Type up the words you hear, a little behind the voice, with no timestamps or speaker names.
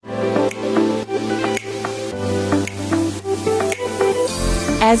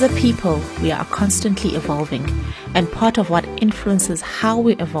As a people, we are constantly evolving, and part of what influences how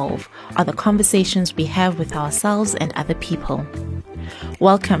we evolve are the conversations we have with ourselves and other people.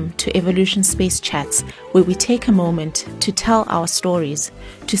 Welcome to Evolution Space Chats, where we take a moment to tell our stories,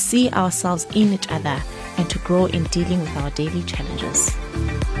 to see ourselves in each other, and to grow in dealing with our daily challenges.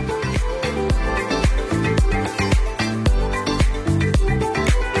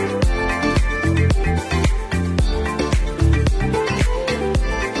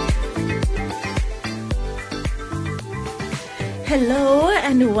 Hello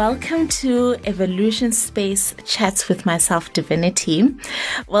and welcome to Evolution Space Chats with myself, Divinity.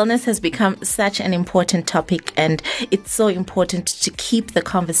 Wellness has become such an important topic, and it's so important to keep the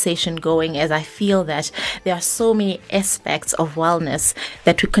conversation going, as I feel that there are so many aspects of wellness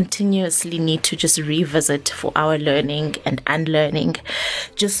that we continuously need to just revisit for our learning and unlearning,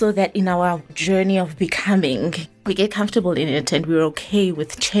 just so that in our journey of becoming, we get comfortable in it and we're okay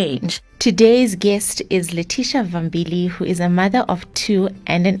with change. Today's guest is Letitia Vambili, who is a mother of two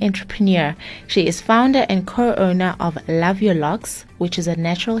and an entrepreneur. She is founder and co-owner of Love Your Locks, which is a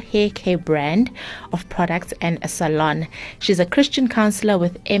natural hair care brand of products and a salon. She's a Christian counselor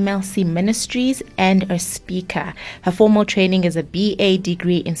with MLC Ministries and a speaker. Her formal training is a BA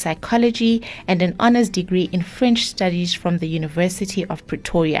degree in psychology and an honors degree in French studies from the University of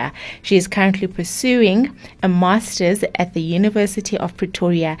Pretoria. She is currently pursuing a master's at the University of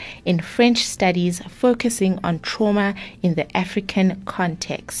Pretoria in French studies, focusing on trauma in the African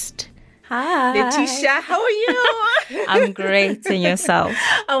context. Hi. Letitia, how are you? I'm great. And yourself?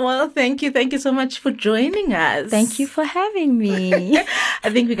 Oh, well, thank you. Thank you so much for joining us. Thank you for having me. I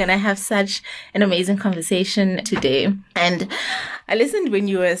think we're going to have such an amazing conversation today. And I listened when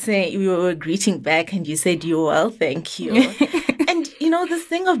you were saying, you were greeting back and you said you're well, thank you. And, you know, this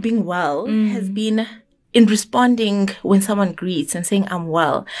thing of being well has been, in responding when someone greets and saying, I'm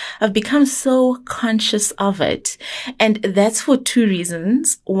well, I've become so conscious of it. And that's for two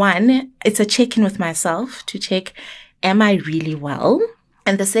reasons. One, it's a check-in with myself to check, am I really well?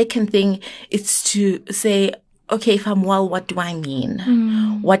 And the second thing is to say, okay, if I'm well, what do I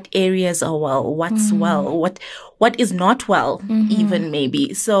mean? What areas are well? What's well? What is not well, even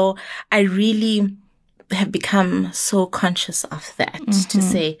maybe? So I really have become so conscious of that to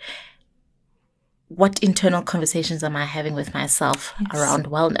say, what internal conversations am I having with myself around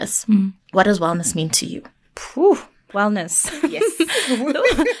wellness? What does wellness mean to you? Wellness. Yes.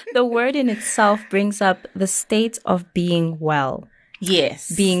 The word in itself brings up the state of being well.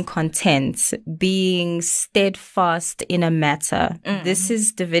 Yes. Being content, being steadfast in a matter. This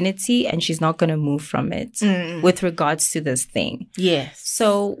is Divinity, and she's not going to move from it with regards to this thing. Yes.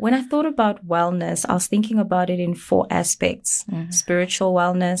 So when I thought about wellness, I was thinking about it in four aspects: spiritual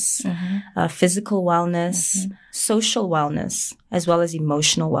wellness, physical wellness, social wellness, as well as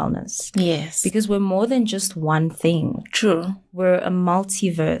emotional wellness. Yes. Because we're more than just one thing. True. We're a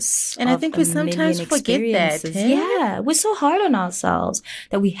multiverse. And I think we sometimes forget that. Yeah. We're so hard on ourselves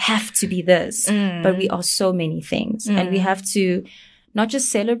that we have to be this, but we are so many things. And we have to not just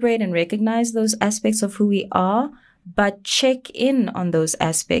celebrate and recognize those aspects of who we are, but check in on those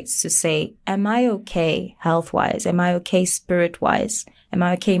aspects to say, am I okay health-wise? Am I okay spirit-wise? Am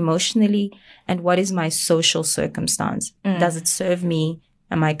I okay emotionally? And what is my social circumstance? Does it serve me?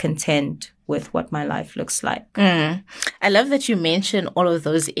 Am I content with what my life looks like? I love that you mention all of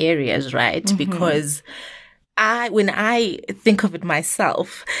those areas, right? Because when I think of it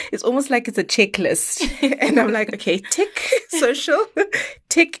myself, it's almost like it's a checklist. And I'm like, okay, tick social,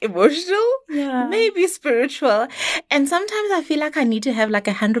 tick emotional, maybe spiritual. And sometimes I feel like I need to have like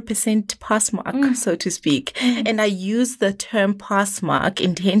 100% pass mark, so to speak. And I use the term pass mark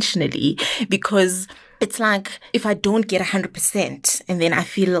intentionally because it's like if I don't get 100% and then I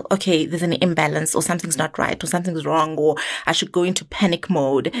feel, okay, there's an imbalance or something's not right or something's wrong or I should go into panic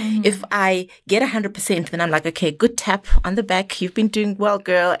mode. If I get 100%, then I'm like, okay, good tap on the back. You've been doing well,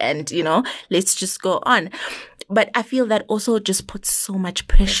 girl. And, you know, let's just go on. But I feel that also just puts so much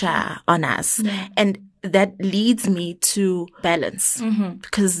pressure on us. And that leads me to balance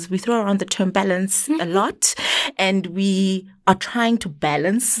because we throw around the term balance a lot and we are trying to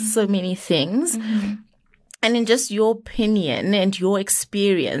balance so many things. And in just your opinion and your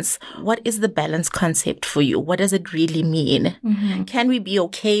experience, what is the balance concept for you? What does it really mean? Can we be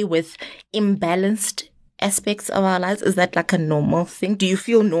okay with imbalanced aspects of our lives? Is that like a normal thing? Do you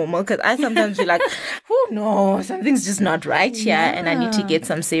feel normal? Because I sometimes feel like, oh no, something's just not right here and I need to get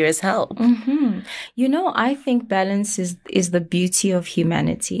some serious help. You know, I think balance is the beauty of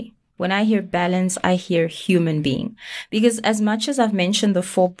humanity. When I hear balance, I hear human being. Because as much as I've mentioned the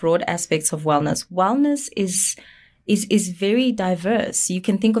four broad aspects of wellness, wellness is is very diverse. You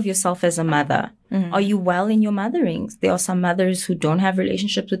can think of yourself as a mother. Are you well in your motherings? There are some mothers who don't have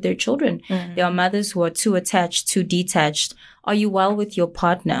relationships with their children. There are mothers who are too attached, too detached. Are you well with your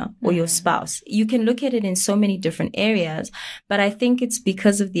partner or your spouse? You can look at it in so many different areas, but I think it's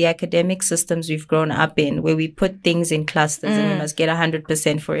because of the academic systems we've grown up in, where we put things in clusters and we must get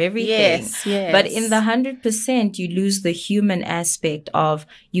 100% for everything. Yes. But in the 100%, you lose the human aspect of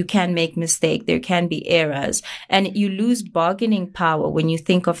you can make mistake, there can be errors, and you lose bargaining power when you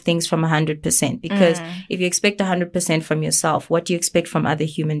think of things from 100%. Because if you expect 100% from yourself, what do you expect from other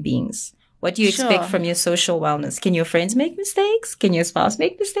human beings? What do you expect from your social wellness? Can your friends make mistakes? Can your spouse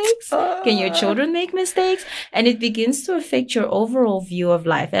make mistakes? Can your children make mistakes? And it begins to affect your overall view of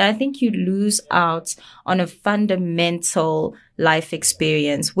life. And I think you lose out on a fundamental life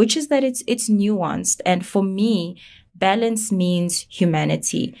experience, which is that it's nuanced. And for me, balance means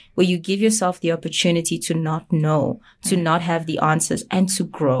humanity, where you give yourself the opportunity to not know, to not have the answers, and to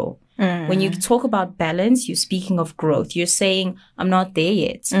grow. When you talk about balance, you're speaking of growth. You're saying, I'm not there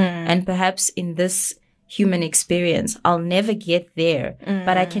yet. And perhaps in this human experience, I'll never get there,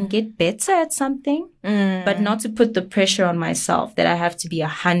 but I can get better at something, but not to put the pressure on myself that I have to be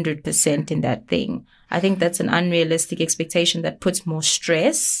 100% in that thing. I think that's an unrealistic expectation that puts more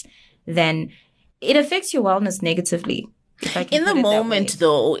stress than it affects your wellness negatively. In the moment,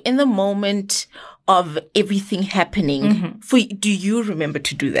 though, in the moment of everything happening, do you remember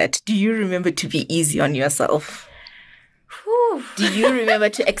to do that? Do you remember to be easy on yourself? Do you remember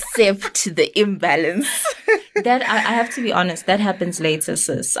to accept the imbalance? That I have to be honest, that happens later,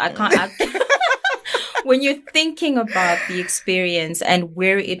 sis. I can't. When you're thinking about the experience and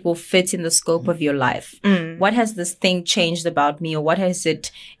where it will fit in the scope of your life, what has this thing changed about me, or what has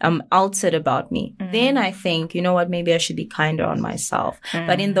it altered about me? Then I think, you know what, maybe I should be kinder on myself.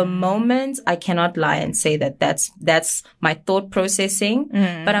 But in the moment, I cannot lie and say that that's my thought processing,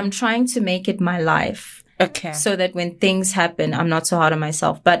 but I'm trying to make it my life. Okay. So that when things happen, I'm not so hard on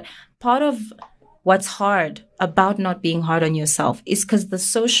myself. But part of what's hard about not being hard on yourself is because the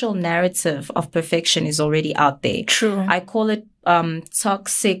social narrative of perfection is already out there. True. I call it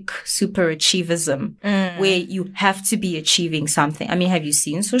toxic superachievism, where you have to be achieving something. I mean, have you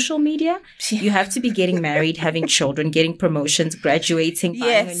seen social media? You have to be getting married, having children, getting promotions, graduating,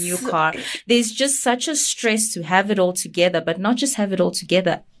 buying a new car. There's just such a stress to have it all together, but not just have it all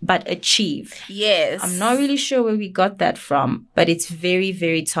together, but achieve. Yes. I'm not really sure where we got that from, but it's very,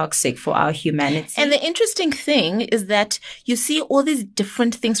 very toxic for our humanity. And the interesting thing is that you see all these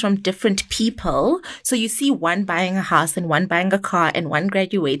different things from different people. So you see one buying a house and one buying a car and one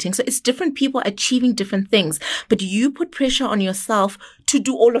graduating. So it's different people achieving different things, but you put pressure on yourself to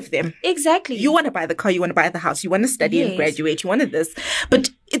do all of them. Exactly. You want to buy the car, you want to buy the house, you want to study and graduate, you wanted this, but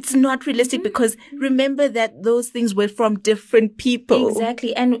it's not realistic because remember that those things were from different people.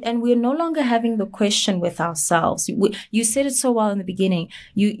 Exactly. And we're no longer having the question with ourselves. You said it so well in the beginning.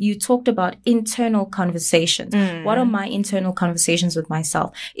 You talked about internal conversations. What are my internal conversations with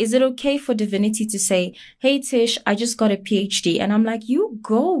myself? Is it okay for divinity to say, hey, Tish, I just got a PhD. And I'm like, you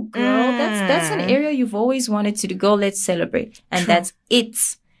go, girl. That's an area you've always wanted to go. Let's celebrate. And that's it.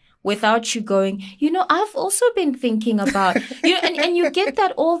 Without you going, I've also been thinking about, and you get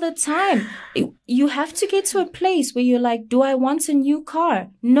that all the time. You have to get to a place where you're like, do I want a new car?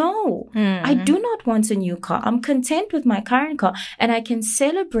 No, I do not want a new car. I'm content with my current car and I can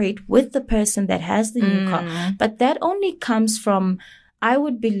celebrate with the person that has the new car. But that only comes from, I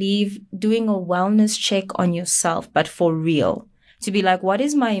would believe, doing a wellness check on yourself, but for real. To be like, what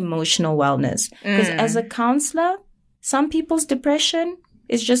is my emotional wellness? Because as a counselor, some people's depression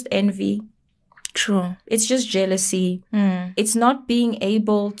is just envy. True. It's just jealousy. It's not being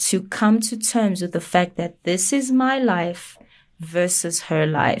able to come to terms with the fact that this is my life versus her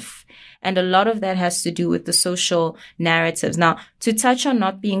life. And a lot of that has to do with the social narratives. Now, to touch on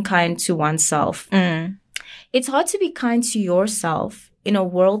not being kind to oneself, it's hard to be kind to yourself in a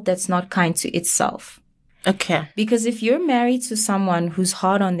world that's not kind to itself. Okay. Because if you're married to someone who's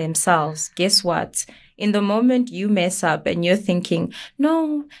hard on themselves, guess what? In the moment you mess up and you're thinking,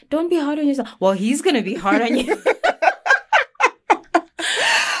 no, don't be hard on yourself. Well, he's going to be hard on you. He's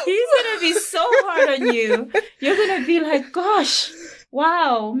going to be so hard on you. You're going to be like, gosh,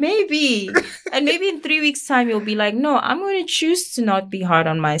 wow, maybe. And maybe in 3 weeks' time, you'll be like, no, I'm going to choose to not be hard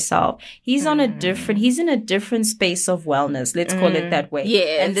on myself. He's in a different space of wellness. Let's call it that way.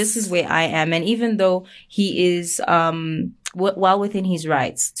 Yes. And this is where I am. And even though he is, well within his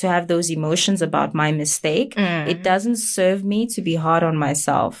rights to have those emotions about my mistake, it doesn't serve me to be hard on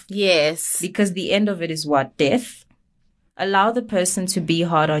myself. Yes. Because the end of it is what? Death. allow the person to be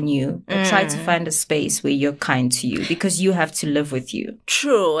hard on you, but try to find a space where you're kind to you because you have to live with you.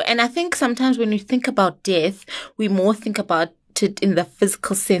 True. And I think sometimes when we think about death, we more think about it in the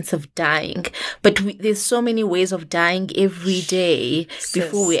physical sense of dying. But there's so many ways of dying every day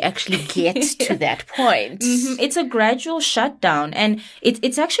before we actually get to that point. It's a gradual shutdown, and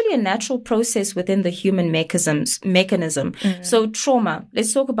it's actually a natural process within the human mechanism. So trauma,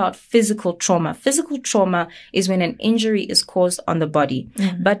 let's talk about physical trauma. Physical trauma is when an injury is caused on the body.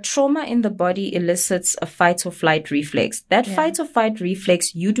 But trauma in the body elicits a fight or flight reflex. That fight or flight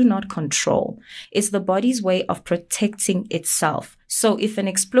reflex you do not control. It's the body's way of protecting itself. So if an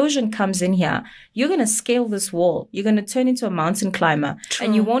explosion comes in here, you're going to scale this wall. You're going to turn into a mountain climber. True.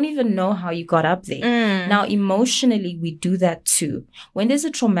 And you won't even know how you got up there. Now, emotionally, we do that too. When there's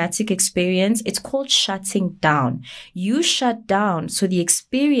a traumatic experience, it's called shutting down. You shut down so the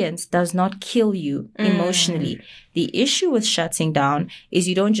experience does not kill you emotionally. The issue with shutting down is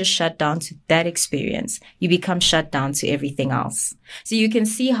you don't just shut down to that experience. You become shut down to everything else. So you can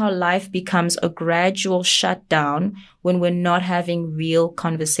see how life becomes a gradual shutdown when we're not having real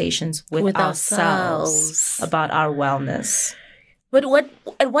conversations with ourselves about our wellness. But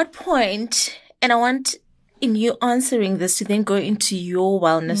at what point, and I want in you answering this to then go into your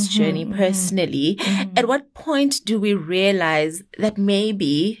wellness journey personally, at what point do we realize that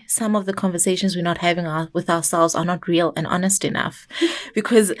maybe some of the conversations we're not having with ourselves are not real and honest enough?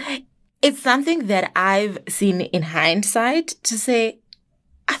 Because it's something that I've seen in hindsight to say,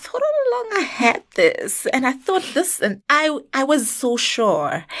 I thought all along I had this, and I thought this, and I was so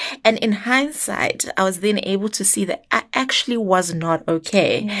sure. And in hindsight, I was then able to see that I actually was not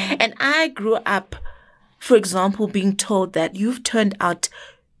okay. And I grew up, for example, being told that you've turned out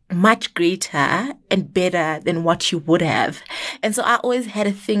much greater and better than what you would have. And so I always had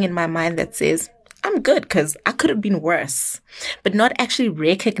a thing in my mind that says, I'm good because I could have been worse, but not actually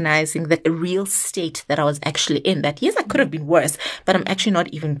recognizing that the real state that I was actually in, that yes, I could have been worse, but I'm actually not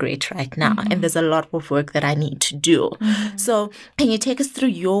even great right now. And there's a lot of work that I need to do. So can you take us through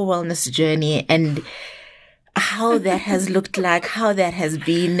your wellness journey and how that has looked like, how that has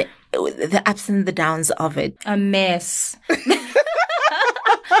been, the ups and the downs of it? A mess.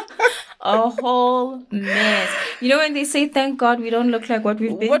 A whole mess. You know when they say, thank God we don't look like what we've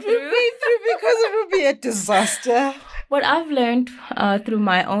been through? Because it would be a disaster. What I've learned through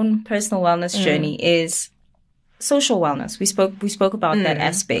my own personal wellness journey is social wellness. We spoke about that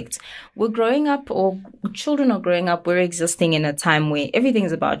aspect. We're growing up, or children are growing up, we're existing in a time where everything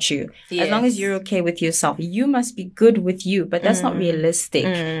is about you. Yes. As long as you're okay with yourself, you must be good with you, but that's not realistic.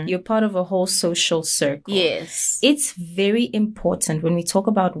 You're part of a whole social circle. Yes. It's very important when we talk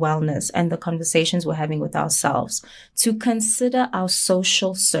about wellness and the conversations we're having with ourselves to consider our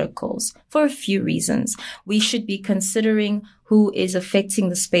social circles for a few reasons. We should be considering who is affecting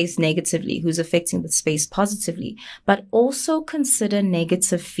the space negatively, who's affecting the space positively, but also consider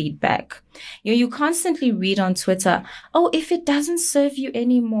negative feedback. You know, you constantly read on Twitter, oh, if it doesn't serve you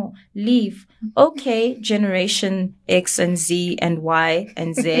anymore, leave. Okay, Generation X and Z and Y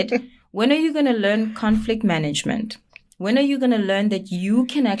and Z, when are you going to learn conflict management? When are you going to learn that you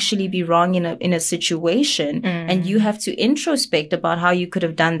can actually be wrong in a situation and you have to introspect about how you could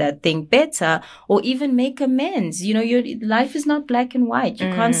have done that thing better or even make amends? You know, your life is not black and white.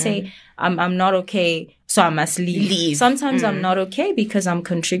 You can't say, I'm not okay, so I must leave. Sometimes I'm not okay because I'm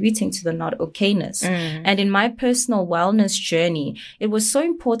contributing to the not okayness. And in my personal wellness journey, it was so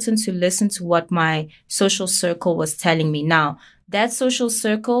important to listen to what my social circle was telling me. Now, that social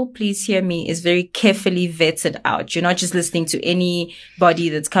circle, please hear me, is very carefully vetted out. You're not just listening to anybody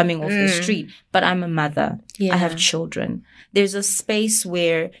that's coming off the street. But I'm a mother. I have children. There's a space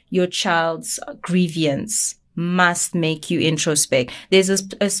where your child's grievance must make you introspect. There's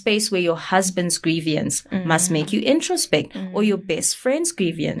a space where your husband's grievance must make you introspect, or your best friend's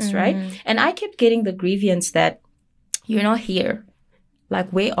grievance, right? And I kept getting the grievance that you're not here. Like,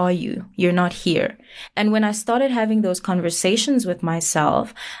 where are you? You're not here. And when I started having those conversations with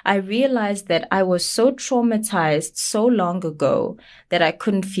myself, I realized that I was so traumatized so long ago that I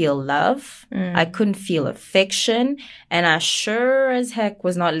couldn't feel love. I couldn't feel affection. And I sure as heck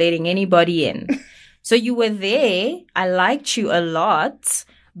was not letting anybody in. So you were there. I liked you a lot.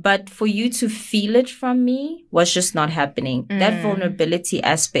 But for you to feel it from me was just not happening. That vulnerability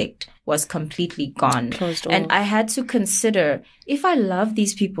aspect was completely gone. And I had to consider, if I love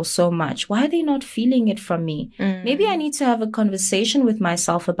these people so much, why are they not feeling it from me? Maybe I need to have a conversation with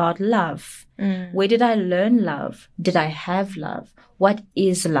myself about love. Where did I learn love? Did I have love? What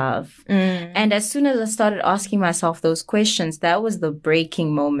is love? And as soon as I started asking myself those questions, that was the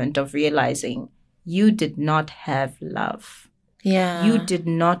breaking moment of realizing, you did not have love. Yeah. You did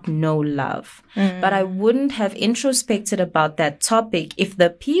not know love. But I wouldn't have introspected about that topic if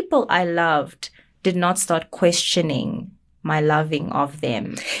the people I loved did not start questioning my loving of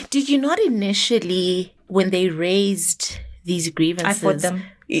them. Did you not initially, when they raised these grievances? I fought them.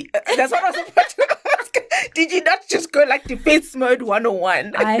 That's what I was about to ask. Did you not just go like defense mode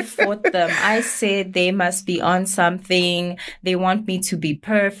 101? I fought them. I said they must be on something. They want me to be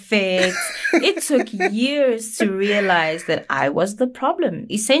perfect. It took years to realize that I was the problem.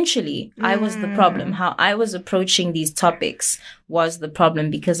 Essentially, I was the problem. How I was approaching these topics was the problem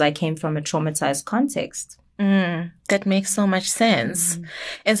because I came from a traumatized context. That makes so much sense.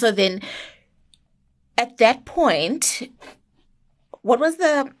 And so then at that point, what was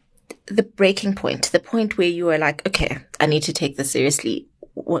the breaking point, the point where you were like, okay, I need to take this seriously?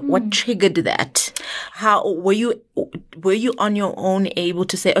 What triggered that? How were you on your own able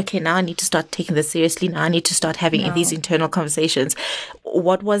to say, okay, now I need to start taking this seriously. Now I need to start having these internal conversations.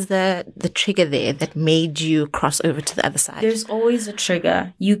 What was the trigger there that made you cross over to the other side? There's always a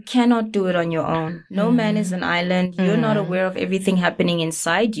trigger. You cannot do it on your own. No man is an island. You're not aware of everything happening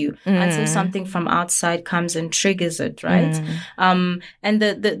inside you until something from outside comes and triggers it, right? And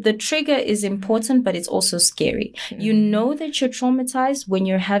the trigger is important, but it's also scary. You know that you're traumatized when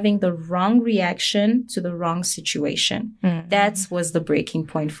you're having the wrong reaction to the wrong situation. That was the breaking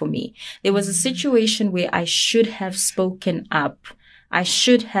point for me. There was a situation where I should have spoken up. I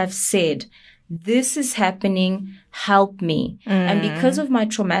should have said, this is happening, help me. And because of my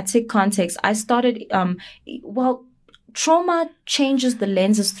traumatic context, I started, trauma changes the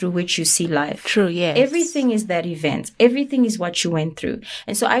lenses through which you see life. True, yes. Everything is that event. Everything is what you went through.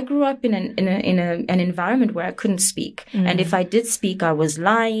 And so I grew up in an environment where I couldn't speak. And if I did speak, I was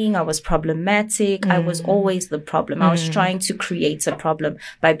lying. I was problematic. I was always the problem. I was trying to create a problem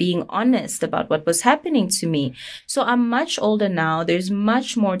by being honest about what was happening to me. So I'm much older now. There's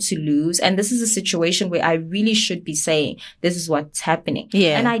much more to lose. And this is a situation where I really should be saying, this is what's happening.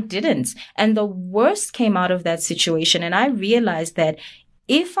 Yeah. And I didn't. And the worst came out of that situation. And I realized that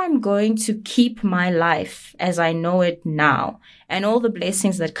if I'm going to keep my life as I know it now and all the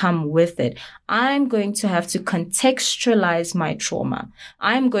blessings that come with it, I'm going to have to contextualize my trauma.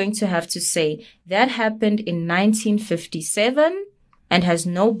 I'm going to have to say that happened in 1957 and has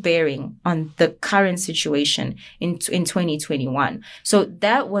no bearing on the current situation in 2021. So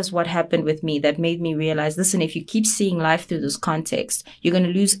that was what happened with me that made me realize, listen, if you keep seeing life through this context, you're going to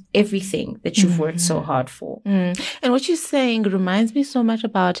lose everything that you've worked so hard for. And what you're saying reminds me so much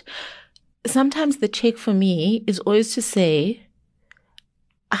about, sometimes the check for me is always to say,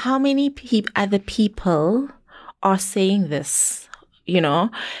 how many other people are saying this,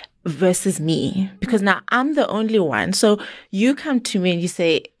 versus me, because now I'm the only one. So you come to me and you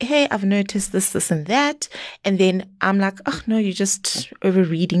say, hey, I've noticed this, and that. And then I'm like, oh, no, you're just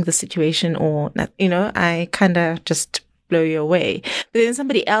overreading the situation, or, I kind of just blow you away. But then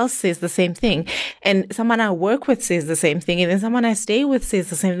somebody else says the same thing. And someone I work with says the same thing. And then someone I stay with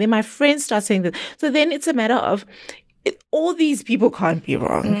says the same thing. Then my friends start saying that. So then it's a matter of, all these people can't be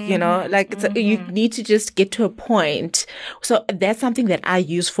wrong, you need to just get to a point. So that's something that I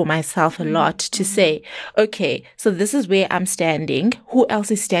use for myself a lot to say, okay, so this is where I'm standing. Who else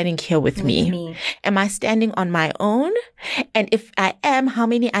is standing here with me? Am I standing on my own? And if I am, how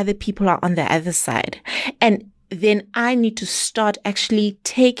many other people are on the other side? And then I need to start actually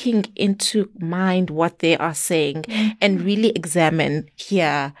taking into mind what they are saying and really examine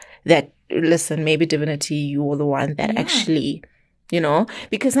here that, listen, maybe divinity, you're the one that actually,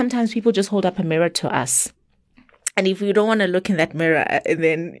 because sometimes people just hold up a mirror to us. And if you don't want to look in that mirror,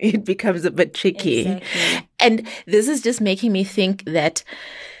 then it becomes a bit tricky. Exactly. And this is just making me think that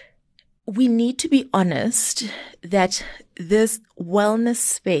we need to be honest that this wellness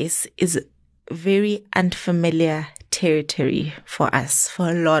space is very unfamiliar territory for us. For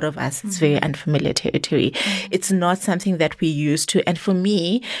a lot of us, it's very unfamiliar territory. It's not something that we're used to. And for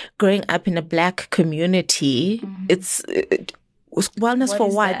me, growing up in a Black community, it's wellness for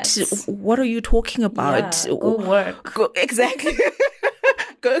what? That? What are you talking about? Yeah, go work. Exactly.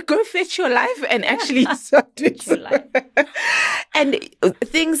 Go fetch your life and actually start doing your life. And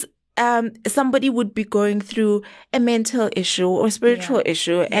things. Somebody would be going through a mental issue or spiritual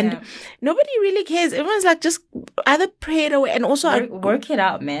issue, and nobody really cares. Everyone's like, just either pray it away, and also work it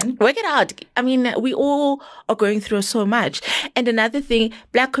out, man. Work it out. I mean, we all are going through so much. And another thing,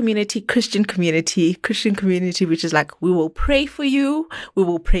 Black community, Christian community, which is like, we will pray for you, we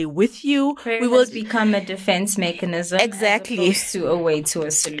will pray with you. Prayer will become a defense mechanism, exactly, as opposed to a way to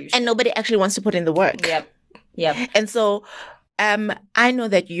a solution. And nobody actually wants to put in the work. Yep. And so, I know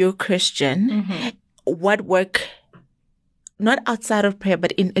that you're Christian, what work, not outside of prayer,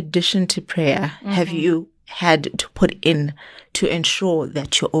 but in addition to prayer, have you had to put in to ensure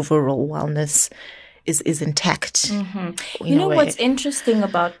that your overall wellness is intact? You know what's interesting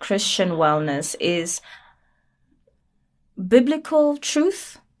about Christian wellness is biblical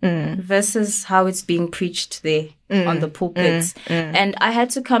truth versus how it's being preached there on the pulpits. And I had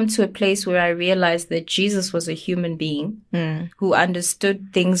to come to a place where I realized that Jesus was a human being who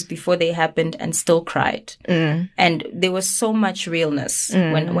understood things before they happened and still cried. And there was so much realness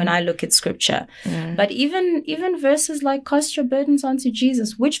when I look at scripture. But even verses like cast your burdens onto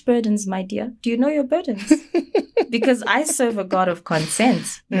Jesus. Which burdens, my dear? Do you know your burdens? Because I serve a God of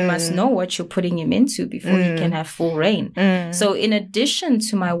consent. You must know what you're putting him into before he can have full reign. So in addition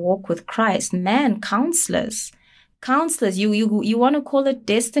to my walk with Christ, counselors, you want to call it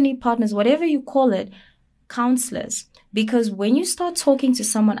destiny partners, whatever you call it, counselors. Because when you start talking to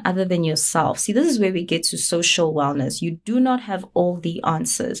someone other than yourself, see, this is where we get to social wellness. You do not have all the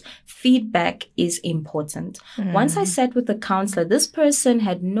answers. Feedback is important. Once I sat with a counselor, this person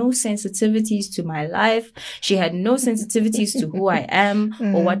had no sensitivities to my life. She had no sensitivities to who I am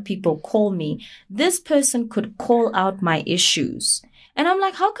or what people call me. This person could call out my issues. And I'm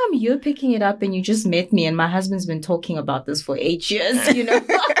like, how come you're picking it up and you just met me and my husband's been talking about this for 8 years, you know?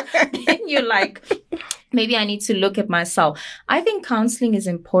 Then you're like, maybe I need to look at myself. I think counseling is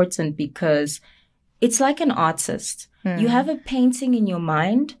important because it's like an artist. You have a painting in your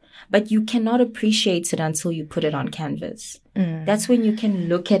mind, but you cannot appreciate it until you put it on canvas. That's when you can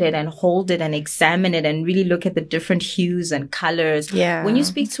look at it and hold it and examine it and really look at the different hues and colors. When you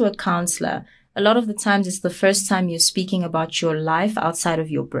speak to a counselor, a lot of the times it's the first time you're speaking about your life outside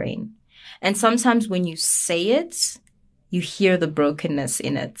of your brain. And sometimes when you say it, you hear the brokenness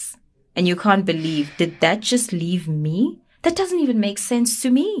in it. And you can't believe, did that just leave me? That doesn't even make sense to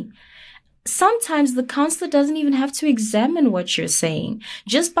me. Sometimes the counselor doesn't even have to examine what you're saying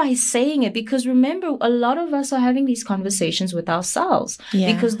just by saying it. Because remember, a lot of us are having these conversations with ourselves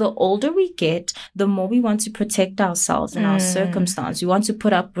because the older we get, the more we want to protect ourselves and our circumstance. We want to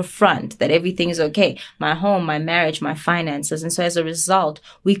put up a front that everything is okay. My home, my marriage, my finances. And so as a result,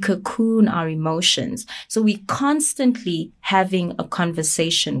 we cocoon our emotions. So we constantly having a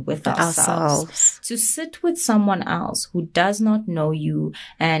conversation with ourselves. To sit with someone else who does not know you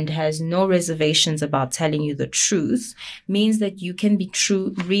and has no reservations about telling you the truth means that you can be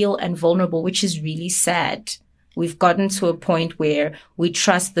true, real, and vulnerable, which is really sad. We've gotten to a point where we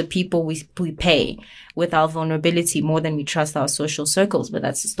trust the people we pay with our vulnerability more than we trust our social circles, but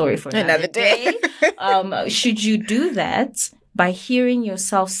that's a story for another day. Should you do that by hearing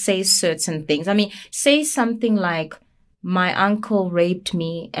yourself say certain things? I mean, say something like, my uncle raped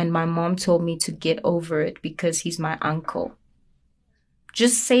me and my mom told me to get over it because he's my uncle.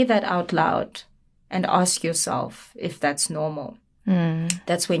 Just say that out loud and ask yourself if that's normal.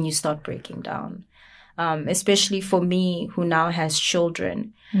 That's when you start breaking down. Especially for me, who now has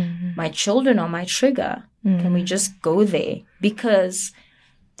children. My children are my trigger. Can we just go there? Because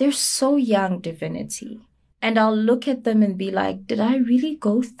they're so young, Divinity. And I'll look at them and be like, did I really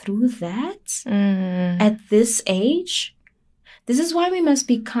go through that at this age? This is why we must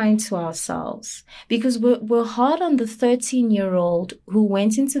be kind to ourselves, because we're hard on the 13-year-old who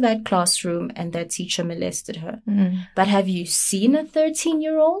went into that classroom and that teacher molested her. But have you seen a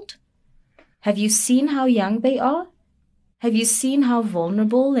 13-year-old? Have you seen how young they are? Have you seen how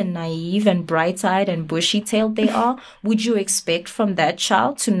vulnerable and naive and bright-eyed and bushy-tailed they are? Would you expect from that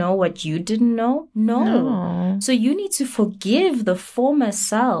child to know what you didn't know? No. So you need to forgive the former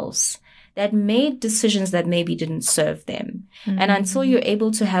selves that made decisions that maybe didn't serve them. And until you're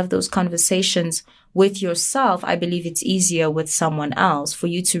able to have those conversations with yourself, I believe it's easier with someone else for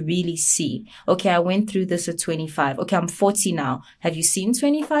you to really see, okay, I went through this at 25. Okay, I'm 40 now. Have you seen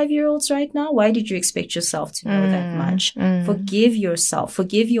 25-year-olds right now? Why did you expect yourself to know that much? Forgive yourself,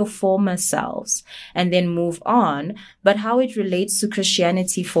 forgive your former selves, and then move on. But how it relates to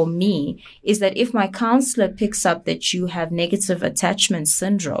Christianity for me is that if my counselor picks up that you have negative attachment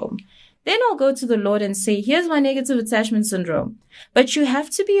syndrome, then I'll go to the Lord and say, here's my negative attachment syndrome. But you have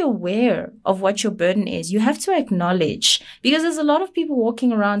to be aware of what your burden is. You have to acknowledge, because there's a lot of people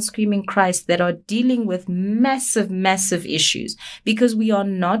walking around screaming Christ that are dealing with massive, massive issues because we are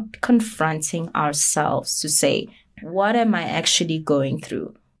not confronting ourselves to say, what am I actually going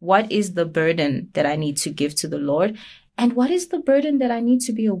through? What is the burden that I need to give to the Lord? And what is the burden that I need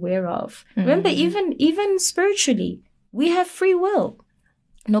to be aware of? Remember, even spiritually, we have free will.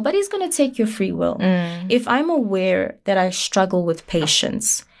 Nobody's going to take your free will. If I'm aware that I struggle with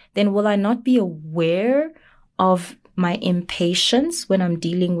patience, then will I not be aware of my impatience when I'm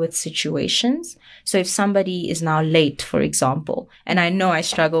dealing with situations. So if somebody is now late, for example, and I know I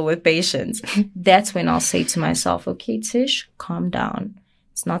struggle with patience, that's when I'll say to myself, okay, Tish, calm down.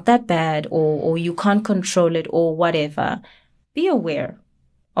 It's not that bad, or you can't control it, or whatever. Be aware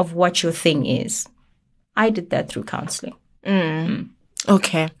of what your thing is. I did that through counseling.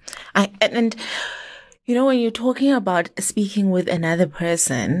 Okay. And you know, when you're talking about speaking with another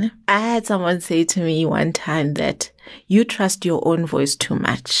person, I had someone say to me one time that you trust your own voice too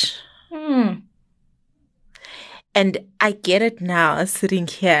much. And I get it now sitting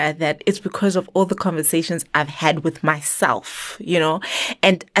here that it's because of all the conversations I've had with myself, you know,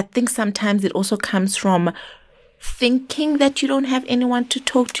 and I think sometimes it also comes from thinking that you don't have anyone to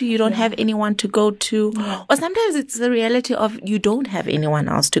talk to, you don't have anyone to go to, or sometimes it's the reality of you don't have anyone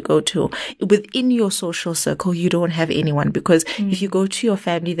else to go to. Within your social circle, you don't have anyone, because if you go to your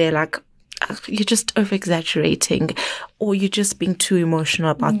family, they're like, you're just over-exaggerating, or you're just being too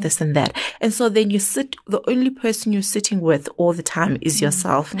emotional about this and that. And so then the only person you're sitting with all the time is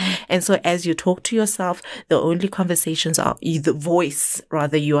yourself. And so as you talk to yourself, the only conversations the voice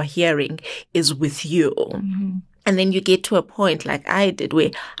rather you are hearing is with you. And then you get to a point like I did where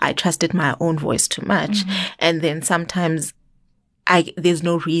I trusted my own voice too much. And then sometimes there's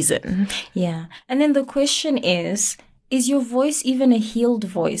no reason. Yeah. And then the question is your voice even a healed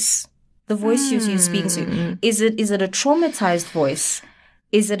voice? The voice you're speaking to, is it a traumatized voice?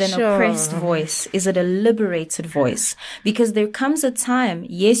 Is it an oppressed voice? Is it a liberated voice? Because there comes a time,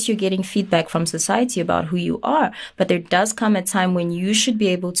 yes, you're getting feedback from society about who you are, but there does come a time when you should be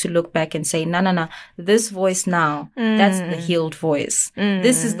able to look back and say, no, this voice now, that's the healed voice.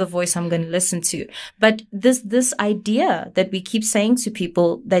 This is the voice I'm going to listen to. But this idea that we keep saying to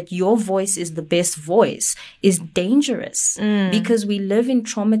people that your voice is the best voice is dangerous because we live in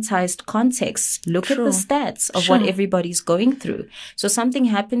traumatized contexts. Look at the stats of what everybody's going through. So something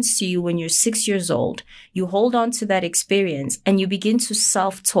happens to you when you're 6 years old, you hold on to that experience and you begin to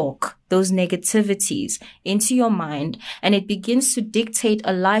self-talk those negativities into your mind, and it begins to dictate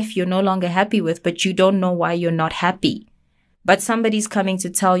a life you're no longer happy with, but you don't know why you're not happy. But somebody's coming to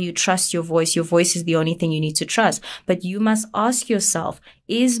tell you, trust your voice. Your voice is the only thing you need to trust. But you must ask yourself,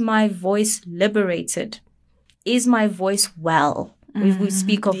 is my voice liberated? Is my voice well? We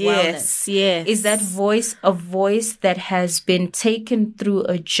speak of wellness. Yes. Is that voice a voice that has been taken through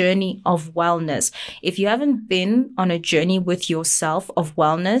a journey of wellness? If you haven't been on a journey with yourself of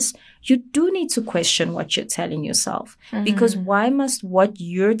wellness, you do need to question what you're telling yourself. Because why must what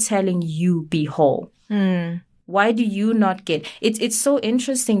you're telling you be whole? Why do you not get it? It's so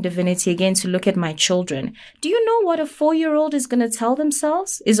interesting, Divinity, again, to look at my children. Do you know what a 4-year-old is going to tell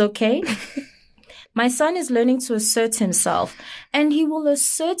themselves is okay? My son is learning to assert himself, and he will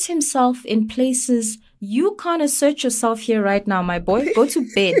assert himself in places you can't assert yourself here right now, my boy. Go to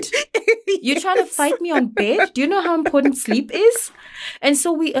bed. You're trying to fight me on bed? Do you know how important sleep is? And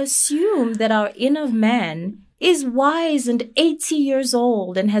so we assume that our inner man is wise and 80 years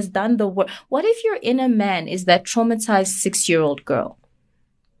old and has done the work. What if your inner man is that traumatized 6-year-old girl?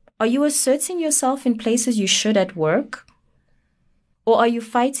 Are you asserting yourself in places you should at work? Or are you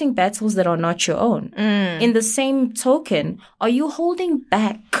fighting battles that are not your own? In the same token, are you holding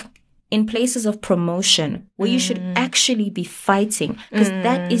back in places of promotion where you should actually be fighting? Because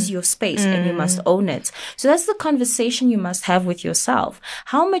that is your space and you must own it. So that's the conversation you must have with yourself.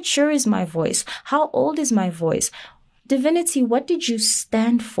 How mature is my voice? How old is my voice? Divinity, what did you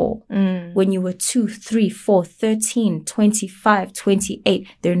stand for when you were 2, 3, 4, 13, 25, 28?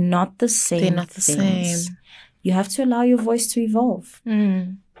 They're not the same. They're not the things. same. You have to allow your voice to evolve.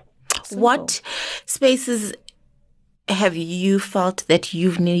 What spaces have you felt that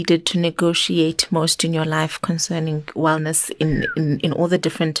you've needed to negotiate most in your life concerning wellness in all the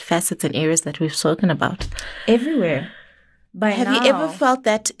different facets and areas that we've spoken about? Everywhere. Have you ever felt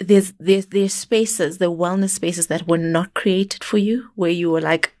that there's spaces, the wellness spaces that were not created for you, where you were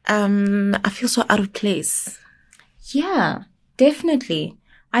like, I feel so out of place? Yeah, definitely.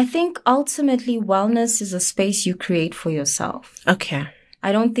 I think ultimately wellness is a space you create for yourself. Okay.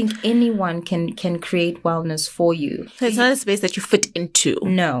 I don't think anyone can create wellness for you. So it's not a space that you fit into.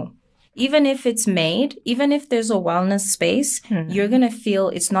 No. Even if it's made, even if there's a wellness space, you're going to feel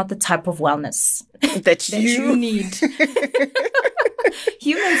it's not the type of wellness that you need.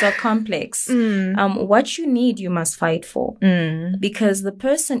 Humans are complex. What you need, you must fight for. Because the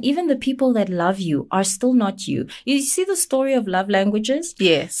person, even the people that love you, are still not you. You see the story of love languages?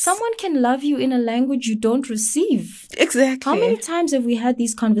 Yes. Someone can love you in a language you don't receive. Exactly. How many times have we had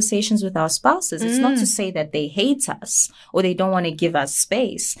these conversations with our spouses? It's not to say that they hate us or they don't want to give us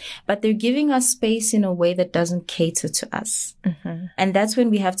space, but they're giving us space in a way that doesn't cater to us. And that's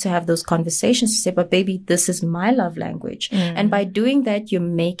when we have to have those conversations to say, but baby, this is my love language. And by doing that, you're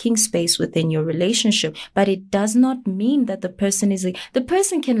making space within your relationship. But it does not mean that the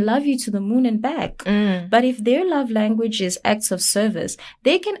person can love you to the moon and back. But if their love language is acts of service,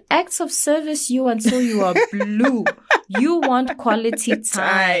 they can acts of service you until you are blue. You want quality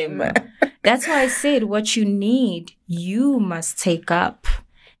time. That's why I said what you need, you must take up.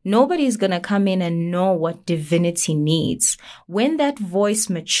 Nobody's going to come in and know what divinity needs. When that voice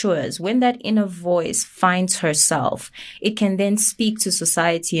matures, when that inner voice finds herself, it can then speak to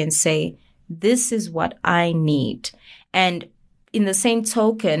society and say, this is what I need. And in the same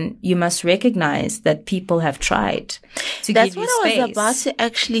token, you must recognize that people have tried to give you space. That's what I was about to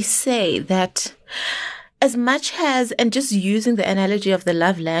actually say, that as much as, and just using the analogy of the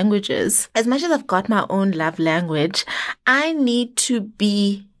love languages, as much as I've got my own love language, I need to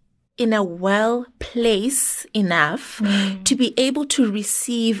be in a well place enough to be able to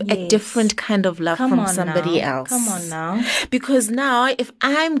receive a different kind of love from somebody else. Come on now. Because now, if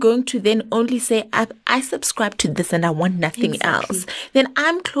I'm going to then only say, I subscribe to this and I want nothing else, then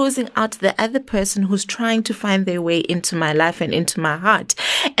I'm closing out the other person who's trying to find their way into my life and into my heart.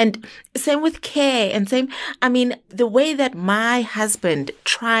 And same with care, and the way that my husband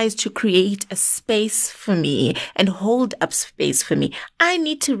tries to create a space for me and hold up space for me, I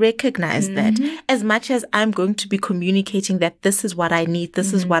need to recognize that as much as I'm going to be communicating that this is what I need,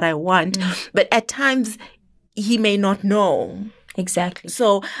 this is what I want, but at times he may not know. Exactly.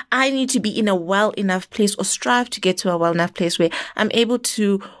 So I need to be in a well enough place, or strive to get to a well enough place where I'm able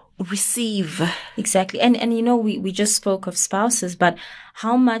to receive. Exactly. And we just spoke of spouses, but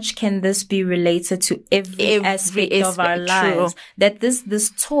how much can this be related to every aspect of our lives? That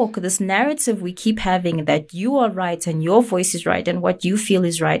this talk, this narrative we keep having that you are right and your voice is right and what you feel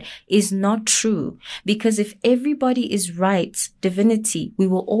is right is not true. Because if everybody is right, divinity, we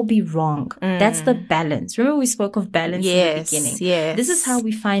will all be wrong. That's the balance. Remember we spoke of balance in the beginning. Yes. This is how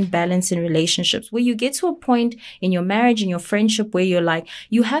we find balance in relationships, where you get to a point in your marriage, in your friendship, where you're like,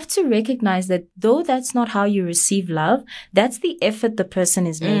 you have to recognize that though that's not how you receive love, that's the effort the person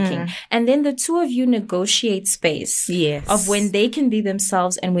is making. And then the two of you negotiate space of when they can be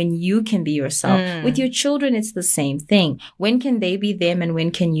themselves and when you can be yourself. With your children, it's the same thing. When can they be them and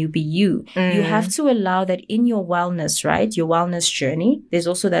when can you be you? You have to allow that in your wellness, right? Your wellness journey. There's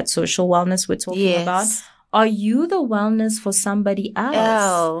also that social wellness we're talking about. Are you the wellness for somebody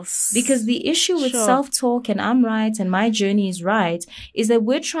else? Because the issue with self-talk and I'm right and my journey is right is that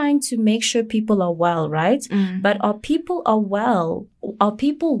we're trying to make sure people are well, right? But are people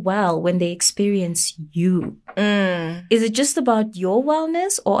well when they experience you? Is it just about your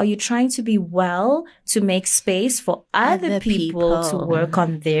wellness, or are you trying to be well to make space for other people to work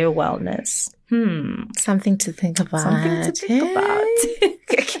on their wellness? Something to think about.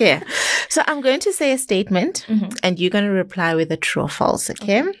 Okay. So I'm going to say a statement and you're going to reply with a true or false,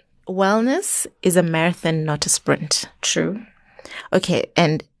 okay? Wellness is a marathon, not a sprint. True. Okay.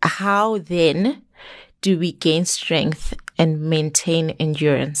 And how then do we gain strength and maintain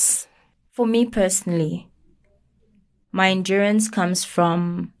endurance? For me personally, my endurance comes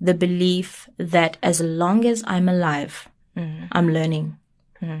from the belief that as long as I'm alive, I'm learning.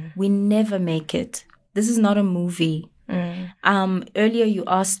 We never make it. This is not a movie. Earlier you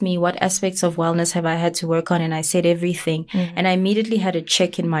asked me what aspects of wellness have I had to work on, and I said everything. And I immediately had a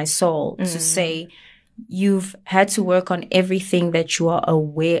check in my soul to say, you've had to work on everything that you are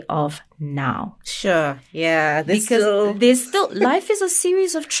aware of now. Sure. Yeah. There's still life is a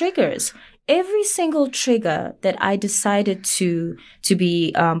series of triggers. Every single trigger that I decided to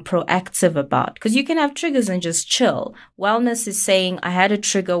be proactive about, because you can have triggers and just chill. Wellness is saying, I had a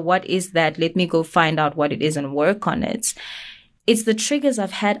trigger. What is that? Let me go find out what it is and work on it. It's the triggers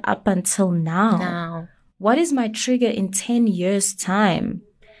I've had up until now. What is my trigger in 10 years' time?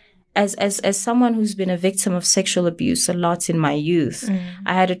 as someone who's been a victim of sexual abuse a lot in my youth,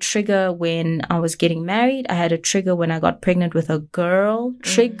 I had a trigger when I was getting married. I had a trigger when I got pregnant with a girl.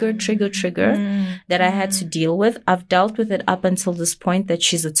 Trigger that I had to deal with. I've dealt with it up until this point that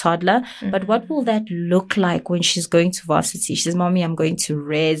she's a toddler. But what will that look like when she's going to varsity? She says, Mommy, I'm going to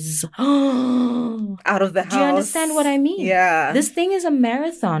res. Out of the house. Do you understand what I mean? Yeah. This thing is a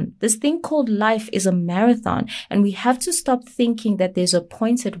marathon. This thing called life is a marathon. And we have to stop thinking that there's a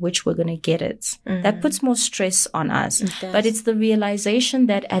point at which we're going to get it. That puts more stress on us. But it's the realization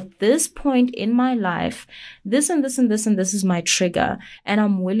that at this point in my life, this and this and this and this is my trigger, and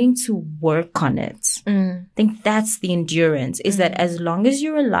I'm willing to work on it. I think that's the endurance, is that as long as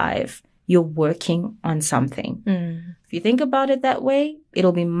you're alive, you're working on something. If you think about it that way,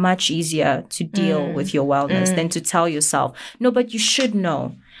 it'll be much easier to deal with your wellness than to tell yourself, no, but you should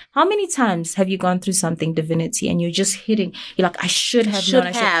know. How many times have you gone through something, Divinity, and you're just hitting, you're like, I should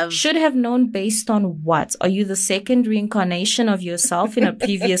have known based on what? Are you the second reincarnation of yourself in a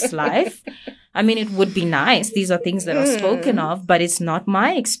previous life? I mean, it would be nice. These are things that are spoken of, but it's not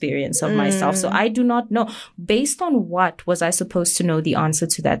my experience of myself. So I do not know. Based on what was I supposed to know the answer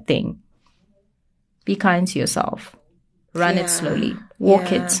to that thing? Be kind to yourself. Run it slowly.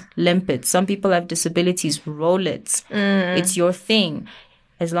 Walk it. Limp it. Some people have disabilities. Roll it. It's your thing.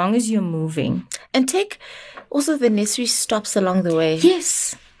 As long as you're moving. And take also the necessary stops along the way.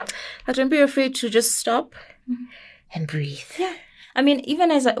 Yes. Like, don't be afraid to just stop and breathe. Yeah. I mean,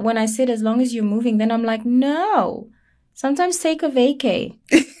 even when I said as long as you're moving, then I'm like, no. Sometimes take a vacay.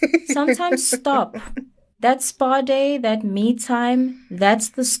 Sometimes stop. That spa day, that me time, that's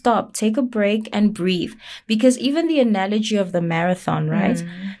the stop. Take a break and breathe. Because even the analogy of the marathon, right?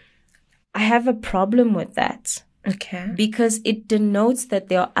 I have a problem with that. Okay. Because it denotes that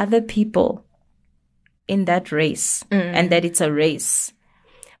there are other people in that race and that it's a race.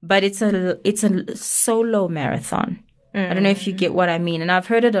 But it's a solo marathon. I don't know if you get what I mean. And I've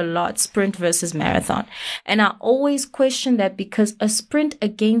heard it a lot, sprint versus marathon. And I always question that, because a sprint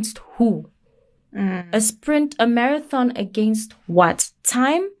against who? A marathon against what?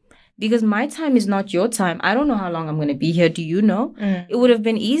 Time? Because my time is not your time. I don't know how long I'm going to be here. Do you know? It would have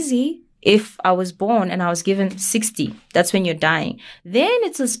been easy if I was born and I was given 60. That's when you're dying. Then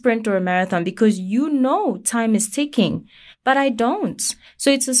it's a sprint or a marathon, because you know time is ticking. But I don't.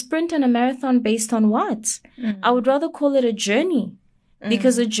 So it's a sprint and a marathon based on what? I would rather call it a journey,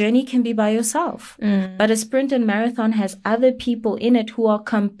 because a journey can be by yourself. But a sprint and marathon has other people in it who are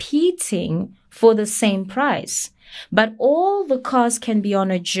competing for the same prize. But all the cars can be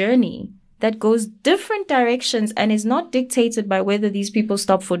on a journey that goes different directions and is not dictated by whether these people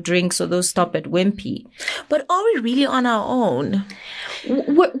stop for drinks or those stop at Wimpy. But are we really on our own?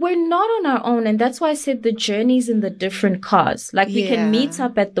 We're not on our own. And that's why I said the journey's in the different cars. Like, we can meet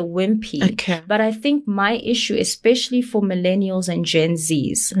up at the Wimpy. Okay. But I think my issue, especially for millennials and Gen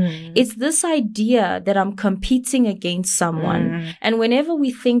Zs, it's this idea that I'm competing against someone. And whenever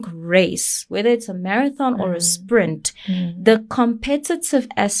we think race, whether it's a marathon or a sprint, the competitive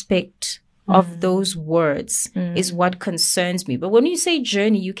aspect of those words is what concerns me. But when you say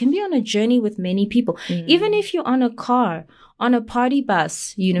journey, you can be on a journey with many people. Even if you're on a car, on a party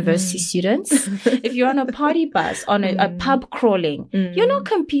bus, university students, if you're on a party bus, on a pub crawling, you're not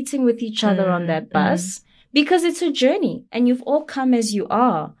competing with each other on that bus, because it's a journey and you've all come as you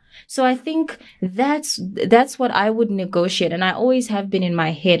are. So I think that's what I would negotiate. And I always have been in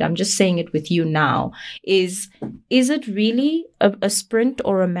my head. I'm just saying it with you now. Is it really a sprint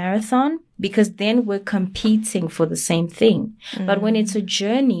or a marathon? Because then we're competing for the same thing. But when it's a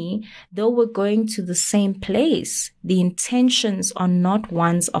journey, though we're going to the same place, the intentions are not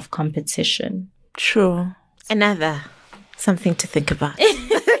ones of competition. True. Another something to think about.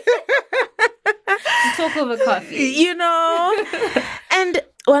 Talk over coffee. And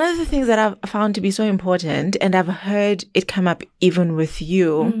one of the things that I've found to be so important, and I've heard it come up even with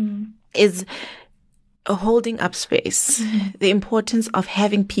you, is holding up space. The importance of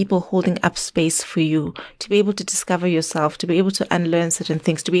having people holding up space for you to be able to discover yourself, to be able to unlearn certain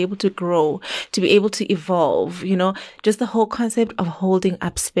things, to be able to grow, to be able to evolve, just the whole concept of holding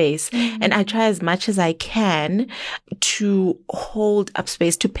up space. And I try as much as I can to hold up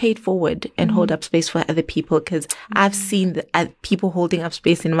space, to pay it forward and hold up space for other people, because I've seen people holding up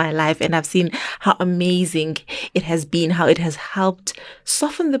space in my life, and I've seen how amazing it has been, how it has helped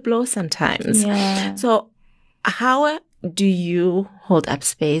soften the blow sometimes. Yeah. So how do you hold up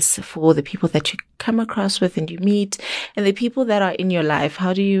space for the people that you come across with and you meet, and the people that are in your life?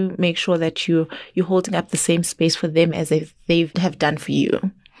 How do you make sure that you're holding up the same space for them as they have done for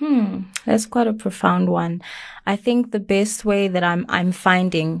you? That's quite a profound one. I think the best way that I'm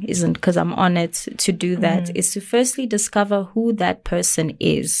finding isn't because I'm on it to do that is to firstly discover who that person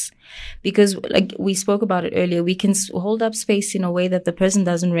is. Because like we spoke about it earlier, we can hold up space in a way that the person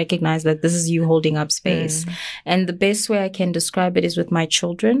doesn't recognize that this is you holding up space. And the best way I can describe it is with my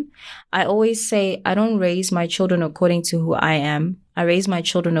children. I always say I don't raise my children according to who I am. I raise my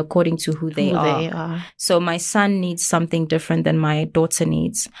children according to who they are. So my son needs something different than my daughter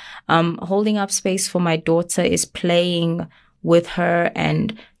needs. Holding up space for my daughter is playing with her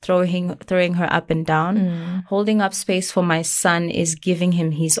and throwing her up and down. Holding up space for my son is giving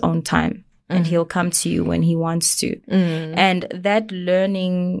him his own time. And he'll come to you when he wants to. And that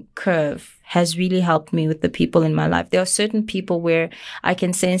learning curve has really helped me with the people in my life. There are certain people where I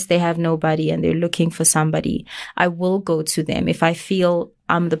can sense they have nobody and they're looking for somebody. I will go to them if I feel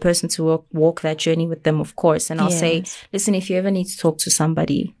I'm the person to walk that journey with them, of course. And I'll say, listen, if you ever need to talk to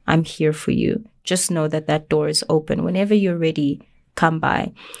somebody, I'm here for you. Just know that door is open. Whenever you're ready, come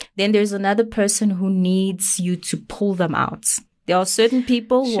by. Then there's another person who needs you to pull them out. There are certain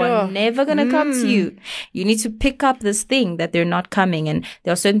people who are never going to come to you. You need to pick up this thing that they're not coming. And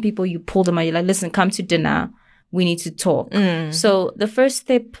there are certain people you pull them out. You're like, listen, come to dinner. We need to talk. So the first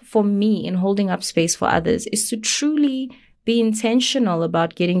step for me in holding up space for others is to truly be intentional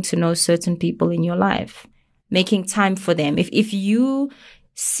about getting to know certain people in your life, making time for them. If you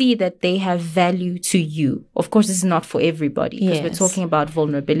see that they have value to you. Of course, this is not for everybody because we're talking about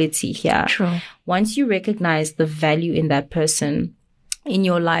vulnerability here. True. Once you recognize the value in that person in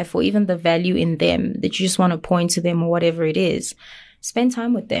your life or even the value in them that you just want to point to them or whatever it is, spend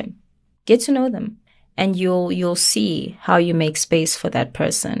time with them. Get to know them. And you'll see how you make space for that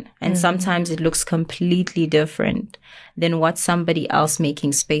person. And sometimes it looks completely different than what somebody else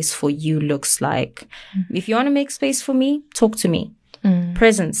making space for you looks like. If you want to make space for me, talk to me.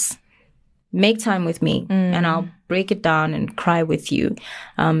 Presence. Make time with me and I'll break it down and cry with you.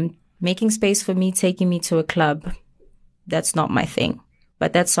 Making space for me, taking me to a club, that's not my thing.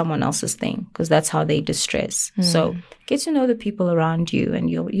 But that's someone else's thing because that's how they distress. So get to know the people around you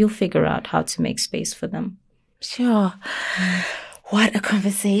and you'll figure out how to make space for them. Sure. What a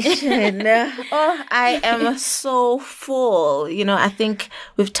conversation. I am so full. I think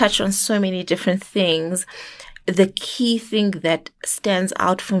we've touched on so many different things. The key thing that stands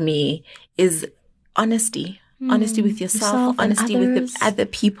out for me is honesty. Honesty with yourself, honesty with the other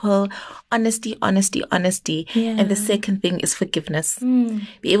people, honesty. Yeah. And the second thing is forgiveness.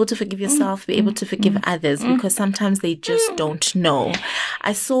 Be able to forgive yourself, be able to forgive others because sometimes they just don't know.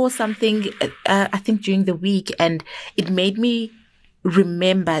 I saw something, I think during the week, and it made me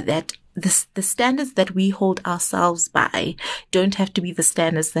remember that the standards that we hold ourselves by don't have to be the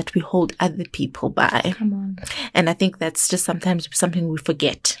standards that we hold other people by. Come on. And I think that's just sometimes something we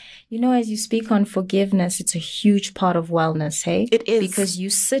forget. As you speak on forgiveness, it's a huge part of wellness, hey? It is. Because you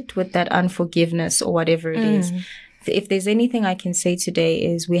sit with that unforgiveness or whatever it is. If there's anything I can say today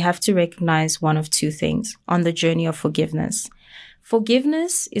is we have to recognize one of two things on the journey of forgiveness.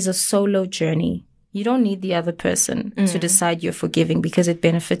 Forgiveness is a solo journey. You don't need the other person to decide you're forgiving because it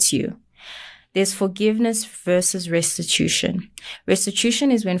benefits you. There's forgiveness versus restitution.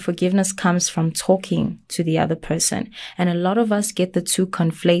 Restitution is when forgiveness comes from talking to the other person. And a lot of us get the two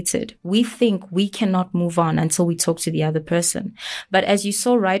conflated. We think we cannot move on until we talk to the other person. But as you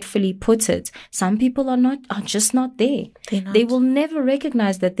so rightfully put it, some people are just not there. They will never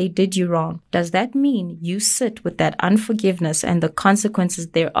recognize that they did you wrong. Does that mean you sit with that unforgiveness and the consequences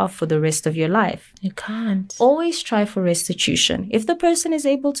thereof for the rest of your life? You can't. Always try for restitution. If the person is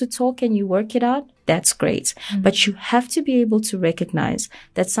able to talk and you work it out, that's great. But you have to be able to recognize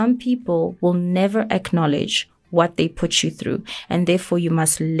that some people will never acknowledge what they put you through. And therefore, you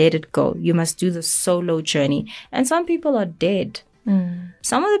must let it go. You must do the solo journey. And some people are dead.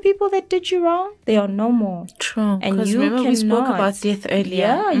 Some of the people that did you wrong, they are no more. True. And you remember we spoke about death earlier.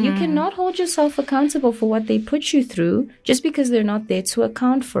 Yeah, you cannot hold yourself accountable for what they put you through just because they're not there to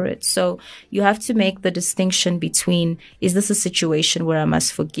account for it. So you have to make the distinction between, is this a situation where I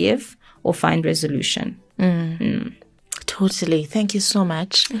must forgive or find resolution? Totally. Thank you so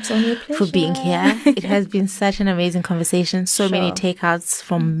much for being here. It has been such an amazing conversation. So many takeouts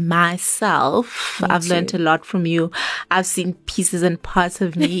from myself. I've learned a lot from you. I've seen pieces and parts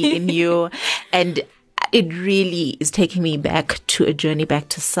of me in you. And it really is taking me back to a journey back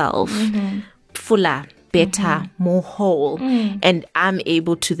to self. Fuller, better, more whole. And I'm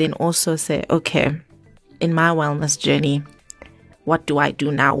able to then also say, okay, in my wellness journey, what do I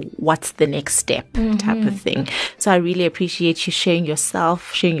do now? What's the next step type of thing? So I really appreciate you sharing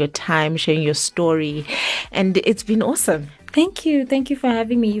yourself, sharing your time, sharing your story. And it's been awesome. Thank you. Thank you for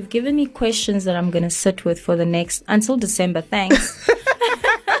having me. You've given me questions that I'm going to sit with for the next, until December. Thanks.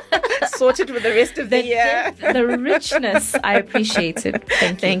 Sorted for the rest of the year. Depth, the richness. I appreciate it.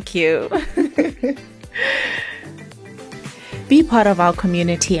 Thank you. Be part of our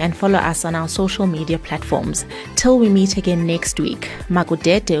community and follow us on our social media platforms. Till we meet again next week.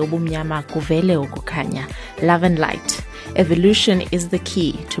 Makudete ubumnyama kuvele ukukhanya. Love and light. Evolution is the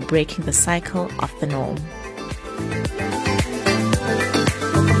key to breaking the cycle of the norm.